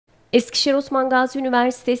Eskişehir Osman Gazi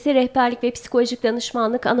Üniversitesi Rehberlik ve Psikolojik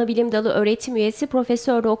Danışmanlık Anabilim Dalı öğretim üyesi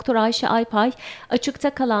Profesör Doktor Ayşe Alpay, açıkta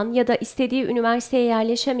kalan ya da istediği üniversiteye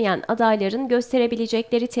yerleşemeyen adayların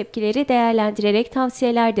gösterebilecekleri tepkileri değerlendirerek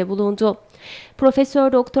tavsiyelerde bulundu.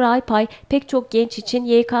 Profesör Doktor Alpay, pek çok genç için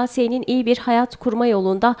YKS'nin iyi bir hayat kurma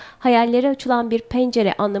yolunda hayallere açılan bir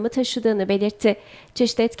pencere anlamı taşıdığını belirtti.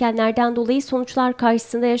 Çeşitli etkenlerden dolayı sonuçlar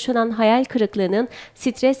karşısında yaşanan hayal kırıklığının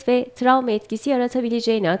stres ve travma etkisi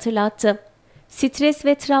yaratabileceğini hatırlattı. Stres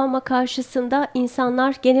ve travma karşısında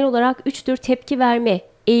insanlar genel olarak 3 tür tepki verme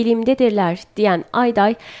eğilimdedirler diyen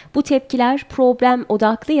Ayday, bu tepkiler problem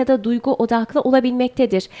odaklı ya da duygu odaklı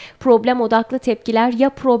olabilmektedir. Problem odaklı tepkiler ya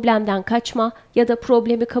problemden kaçma ya da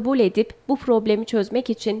problemi kabul edip bu problemi çözmek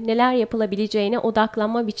için neler yapılabileceğine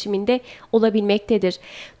odaklanma biçiminde olabilmektedir.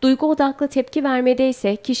 Duygu odaklı tepki vermede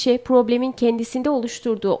ise kişi problemin kendisinde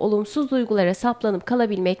oluşturduğu olumsuz duygulara saplanıp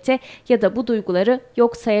kalabilmekte ya da bu duyguları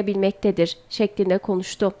yok sayabilmektedir şeklinde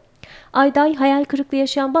konuştu. Ayday, hayal kırıklığı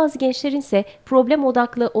yaşayan bazı gençlerin ise problem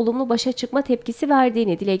odaklı olumlu başa çıkma tepkisi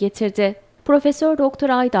verdiğini dile getirdi. Profesör Doktor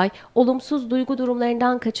Ayday, olumsuz duygu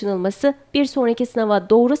durumlarından kaçınılması, bir sonraki sınava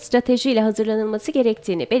doğru stratejiyle hazırlanılması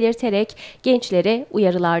gerektiğini belirterek gençlere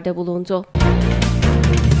uyarılarda bulundu.